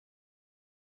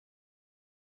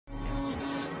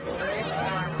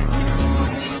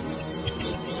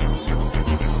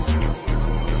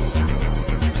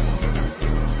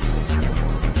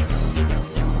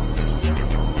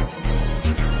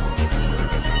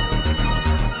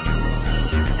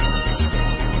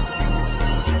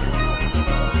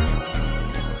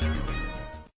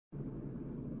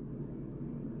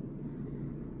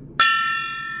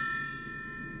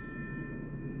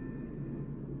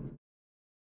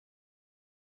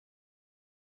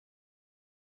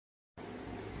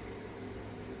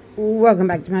Welcome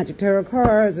back to Magic Tarot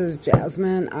Cards. This is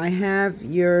Jasmine. I have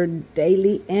your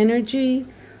daily energy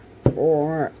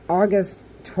for August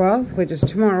 12th, which is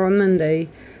tomorrow, Monday,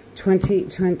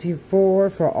 2024,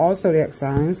 for all zodiac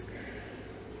signs.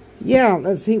 Yeah,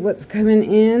 let's see what's coming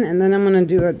in, and then I'm going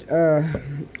to do a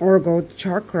Oracle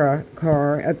Chakra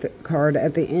card at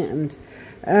the end.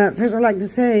 First, I'd like to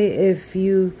say, if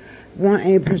you want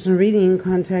a personal reading,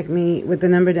 contact me with the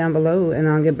number down below and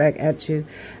I'll get back at you.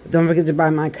 Don't forget to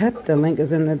buy my cup. The link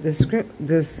is in the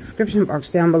description box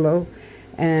down below,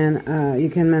 and you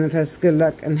can manifest good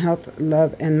luck and health,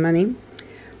 love, and money.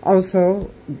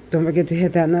 Also, don't forget to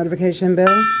hit that notification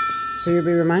bell so you'll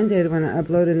be reminded when I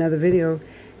upload another video.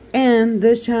 And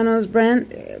this channel is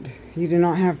branded. You do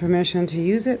not have permission to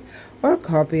use it or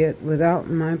copy it without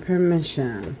my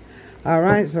permission.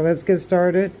 Alright, so let's get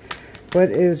started. What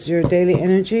is your daily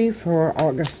energy for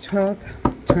August 12th,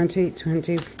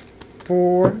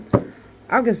 2024?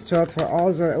 August 12th for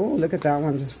all zodiac. Oh, look at that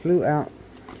one, just flew out.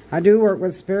 I do work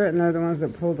with Spirit, and they're the ones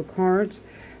that pull the cards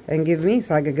and give me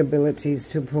psychic abilities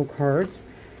to pull cards.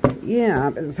 Yeah,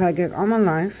 I've been psychic all my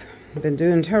life. I've been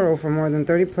doing tarot for more than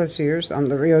 30 plus years. I'm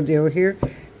the real deal here.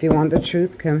 If you want the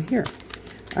truth, come here.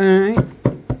 Alright,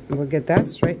 we'll get that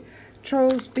straight.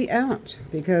 Trolls, be out,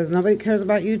 because nobody cares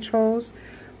about you, trolls.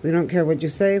 We don't care what you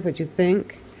say, what you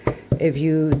think. If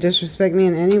you disrespect me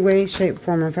in any way, shape,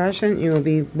 form, or fashion, you will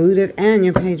be booted and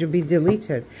your page will be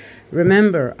deleted.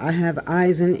 Remember, I have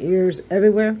eyes and ears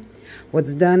everywhere.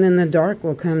 What's done in the dark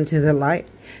will come to the light.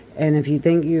 And if you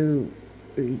think you're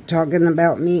talking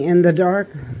about me in the dark,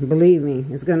 believe me,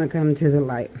 it's going to come to the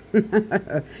light.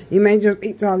 You may just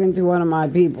be talking to one of my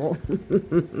people.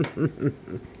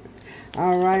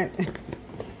 All right.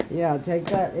 Yeah, take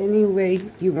that any way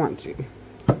you want to.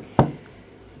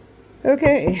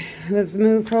 Okay, let's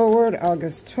move forward.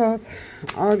 August 12th,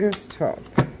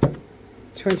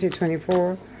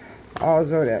 2024, all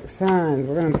zodiac signs.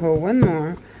 We're going to pull one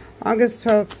more. August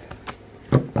 12th,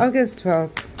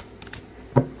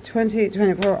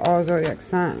 2024, all zodiac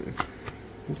signs.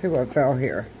 Let's see what fell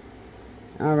here.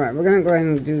 All right, we're going to go ahead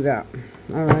and do that.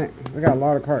 All right, we got a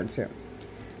lot of cards here.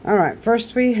 All right,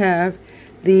 first we have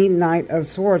the Knight of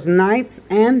Swords. Knights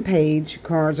and Page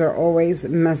cards are always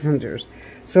messengers.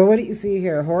 So what do you see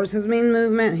here? Horses mean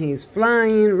movement. He's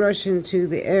flying, rushing to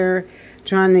the air,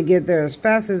 trying to get there as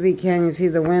fast as he can. You see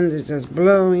the wind is just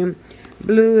blowing.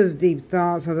 Blue is deep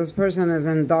thought. So this person is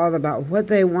in thought about what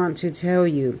they want to tell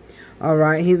you. All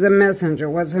right, he's a messenger.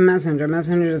 What's a messenger? A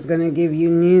messenger is going to give you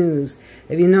news.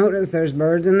 If you notice, there's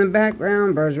birds in the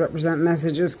background. Birds represent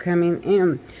messages coming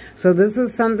in. So this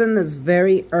is something that's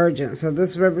very urgent. So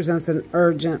this represents an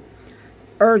urgent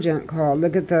call.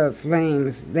 Look at the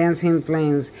flames, dancing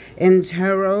flames. In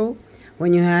tarot,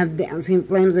 when you have dancing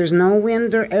flames, there's no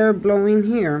wind or air blowing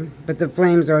here, but the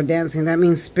flames are dancing. That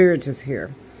means Spirit is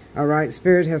here. All right,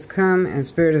 Spirit has come and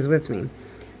Spirit is with me.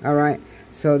 All right,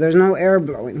 so there's no air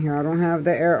blowing here. I don't have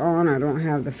the air on. I don't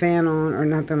have the fan on or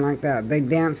nothing like that. They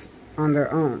dance on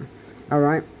their own. All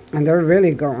right, and they're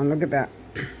really going. Look at that.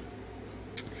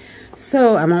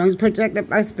 So I'm always protected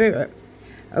by Spirit.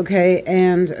 Okay,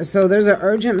 and so there's an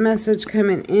urgent message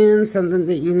coming in, something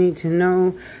that you need to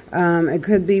know. It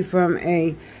could be from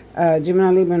a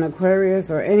Gemini, Libra, and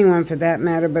Aquarius, or anyone for that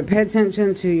matter, but pay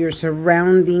attention to your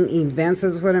surrounding events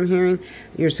is what I'm hearing.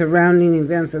 Your surrounding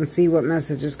events, and see what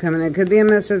message is coming. It could be a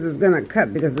message that's going to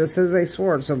cut, because this is a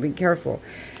sword, so be careful.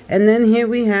 And then here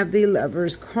we have the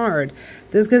Lover's card.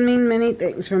 This can mean many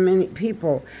things for many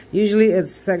people. Usually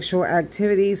it's sexual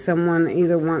activity. Someone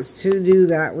either wants to do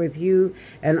that with you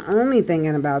and only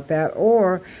thinking about that,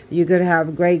 or you could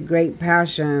have great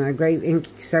passion, a great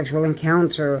sexual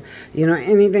encounter, you know,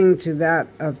 anything to that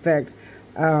effect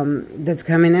that's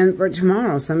coming in for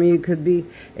tomorrow. Some of you could be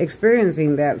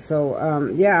experiencing that. So,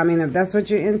 yeah, I mean, if that's what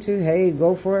you're into, hey,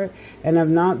 go for it. And if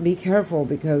not, be careful,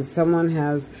 because someone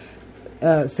has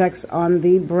sex on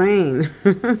the brain.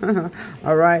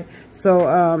 All right,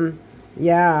 so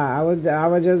yeah, I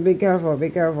would just be careful.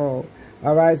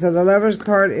 All right, so the Lover's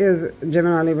card is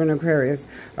Gemini, Libra, and Aquarius.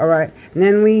 All right, and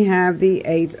then we have the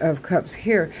Eight of Cups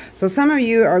here. So some of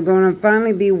you are going to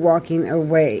finally be walking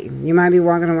away. You might be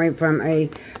walking away from a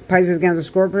Pisces, Cancer,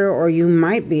 Scorpio, or you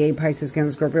might be a Pisces,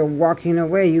 Cancer, Scorpio walking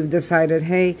away. You've decided,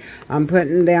 hey, I'm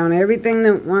putting down everything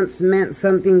that once meant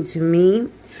something to me.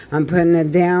 I'm putting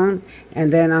it down,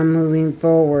 and then I'm moving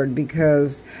forward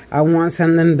because I want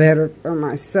something better for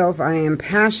myself. I am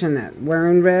passionate.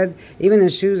 Wearing red, even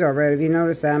his shoes are red. If you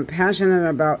notice that, I'm passionate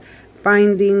about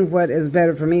finding what is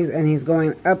better for me, and he's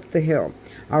going up the hill.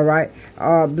 All right.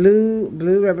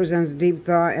 Blue represents deep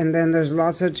thought, and then there's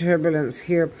lots of turbulence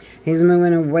here. He's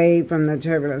moving away from the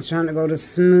turbulence, trying to go to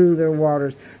smoother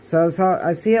waters. So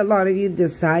I see a lot of you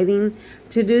deciding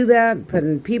to do that,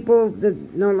 putting people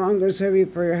that no longer serve you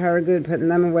for your higher good, putting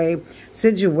them away.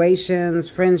 Situations,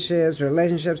 friendships,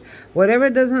 relationships, whatever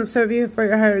doesn't serve you for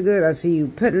your higher good, I see you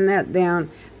putting that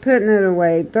down, putting it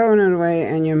away, throwing it away,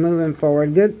 and you're moving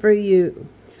forward. Good for you.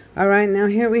 All right, now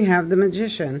here we have the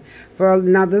Magician.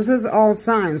 Now this is all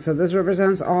signs, so this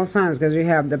represents all signs because you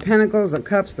have the Pentacles, the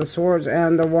Cups, the Swords,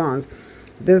 and the Wands.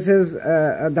 This is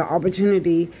the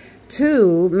opportunity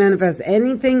to manifest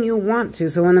anything you want to.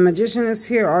 So when the Magician is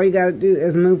here, all you got to do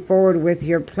is move forward with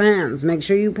your plans. Make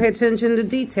sure you pay attention to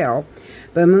detail,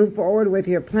 but move forward with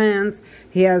your plans.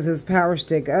 He has his power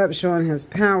stick up, showing his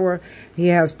power. He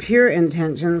has pure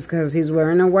intentions because he's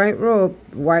wearing a white robe.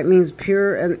 White means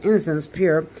pure and innocence,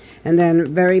 pure. And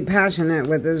then very passionate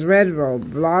with his red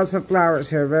robe. Lots of flowers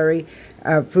here, very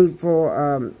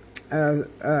fruitful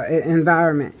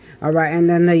environment. All right, and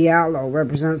then the yellow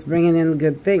represents bringing in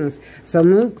good things. So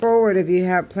move forward if you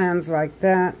have plans like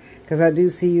that, because I do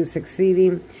see you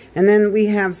succeeding. And then we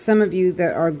have some of you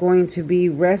that are going to be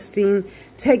resting,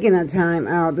 taking a time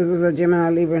out. This is a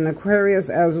Gemini, Libra, and Aquarius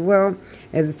as well.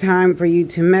 It's time for you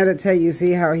to meditate. You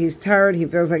see how he's tired. He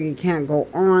feels like he can't go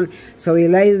on. So he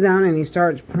lays down and he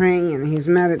starts praying and he's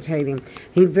meditating.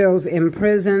 He feels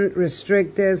imprisoned,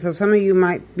 restricted. So some of you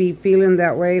might be feeling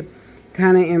that way,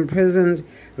 kind of imprisoned,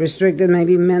 restricted,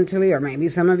 maybe mentally, or maybe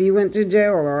some of you went to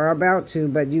jail or are about to,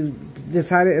 but you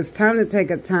decided it's time to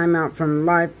take a time out from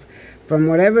life, from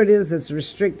whatever it is that's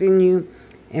restricting you,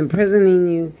 imprisoning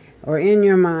you, or in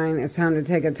your mind. It's time to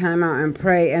take a time out and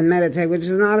pray and meditate, which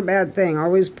is not a bad thing.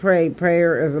 Always pray.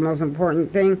 Prayer is the most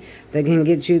important thing that can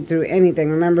get you through anything.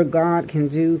 Remember, God can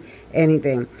do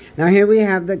anything. Now here we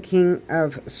have the King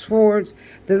of Swords.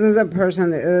 This is a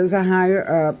person that is a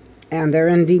higher up, and they're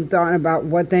in deep thought about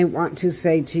what they want to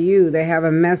say to you. They have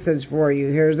a message for you.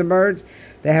 Here's the birds.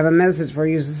 They have a message for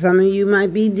you. So some of you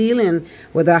might be dealing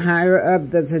with a higher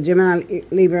up that's a Gemini,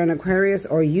 Libra, and Aquarius,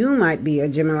 or you might be a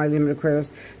Gemini, Libra, and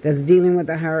Aquarius that's dealing with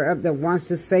a higher up that wants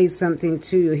to say something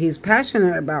to you. He's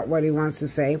passionate about what he wants to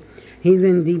say. He's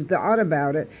in deep thought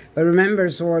about it. But remember,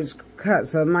 swords cut,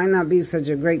 so it might not be such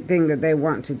a great thing that they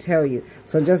want to tell you.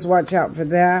 So just watch out for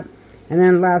that. And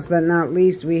then last but not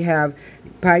least, we have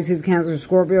Pisces, Cancer,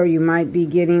 Scorpio. You might be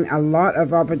getting a lot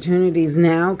of opportunities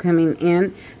now coming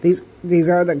in. These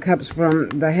are the cups from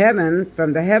the heavens,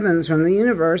 from the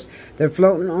universe. They're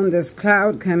floating on this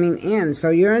cloud coming in.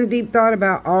 So you're in deep thought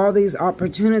about all these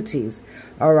opportunities.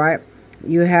 All right.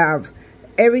 You have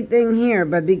everything here,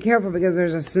 but be careful because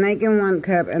there's a snake in one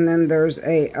cup and then there's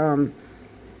a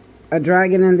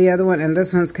dragon in the other one, and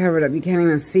this one's covered up. You can't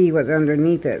even see what's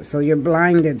underneath it. So you're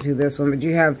blinded to this one. But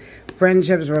you have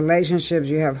friendships, relationships,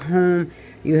 you have home,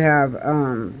 you have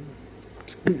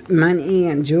money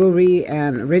and jewelry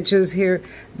and riches here.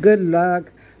 Good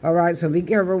luck. All right, so be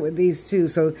careful with these two.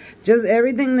 So just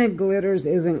everything that glitters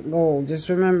isn't gold. Just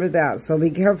remember that. So be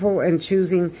careful in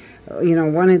choosing,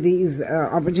 one of these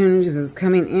opportunities is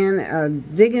coming in.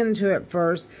 Dig into it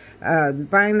first.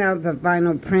 Find out the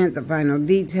final print, the final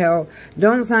detail.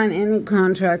 Don't sign any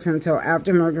contracts until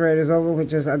after Mercury is over,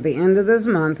 which is at the end of this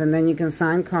month, and then you can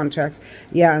sign contracts.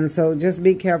 Yeah, and so just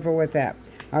be careful with that.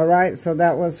 All right, so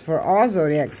that was for all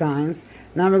zodiac signs.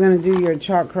 Now we're going to do your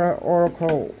chakra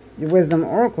oracle, your wisdom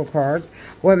oracle cards.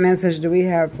 What message do we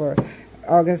have for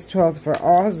August 12th for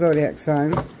all zodiac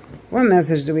signs? What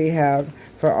message do we have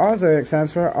for all zodiac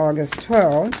signs for August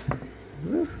 12th?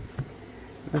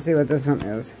 Let's see what this one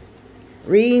is.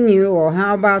 Renewal.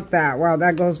 How about that? Wow,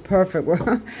 that goes perfect.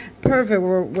 Perfect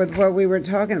with what we were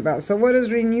talking about. So what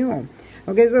is renewal?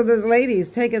 Okay, so this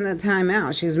lady's taking the time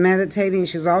out. She's meditating.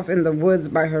 She's off in the woods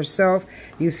by herself.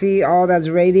 You see all that's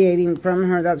radiating from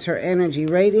her. That's her energy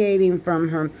radiating from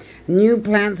her. New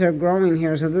plants are growing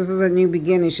here. So this is a new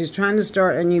beginning. She's trying to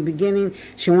start a new beginning.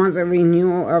 She wants a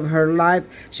renewal of her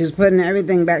life. She's putting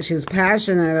everything back. She's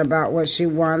passionate about what she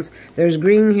wants. There's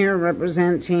green here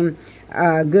representing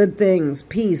good things,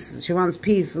 peace. She wants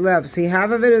peace, love. See,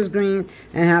 half of it is green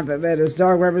and half of it is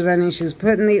dark, representing she's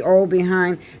putting the old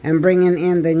behind and bringing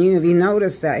in the new. If you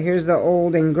notice that, here's the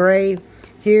old and gray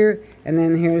here, and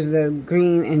then here's the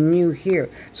green and new here.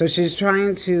 So she's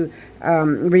trying to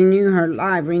renew her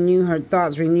life, renew her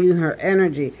thoughts, renew her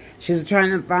energy. She's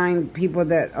trying to find people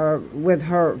that are with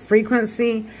her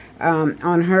frequency,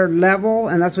 on her level,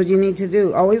 and that's what you need to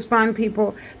do. Always find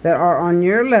people that are on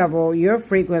your level, your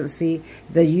frequency,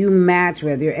 that you match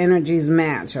with, your energies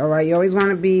match, all right? You always want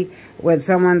to be with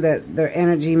someone that their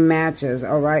energy matches,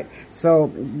 all right?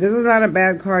 So this is not a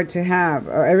bad card to have.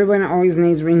 Everyone always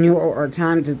needs renewal or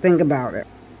time to think about it.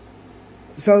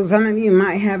 So some of you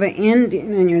might have an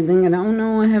ending and you're thinking, oh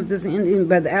no, I have this ending.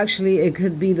 But actually it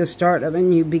could be the start of a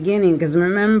new beginning. Because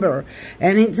remember,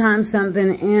 anytime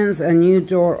something ends, a new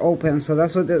door opens. So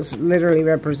that's what this literally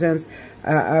represents,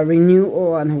 a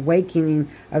renewal, an awakening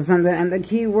of something. And the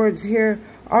key words here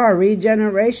are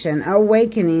regeneration,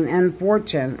 awakening, and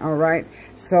fortune, all right?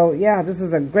 So, yeah, this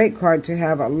is a great card to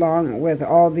have along with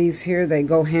all these here. They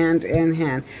go hand in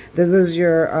hand. This is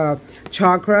your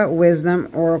chakra, wisdom,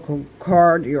 oracle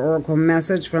card, your oracle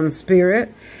message from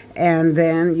Spirit. And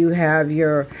then you have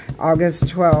your August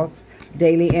 12th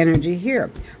daily energy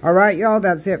here. All right, y'all,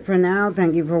 that's it for now.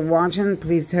 Thank you for watching.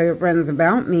 Please tell your friends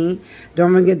about me.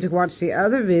 Don't forget to watch the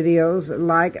other videos.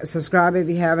 Like, subscribe if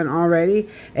you haven't already.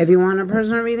 If you want a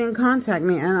personal reading, contact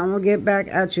me and I will get back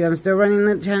at you. I'm still running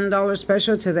the $10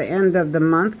 special to the end of the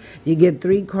month. You get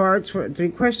 3 cards for 3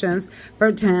 questions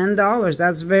for $10.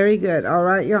 That's very good. All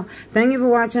right, y'all. Thank you for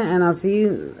watching and I'll see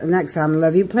you next time.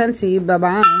 Love you plenty.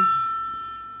 Bye-bye.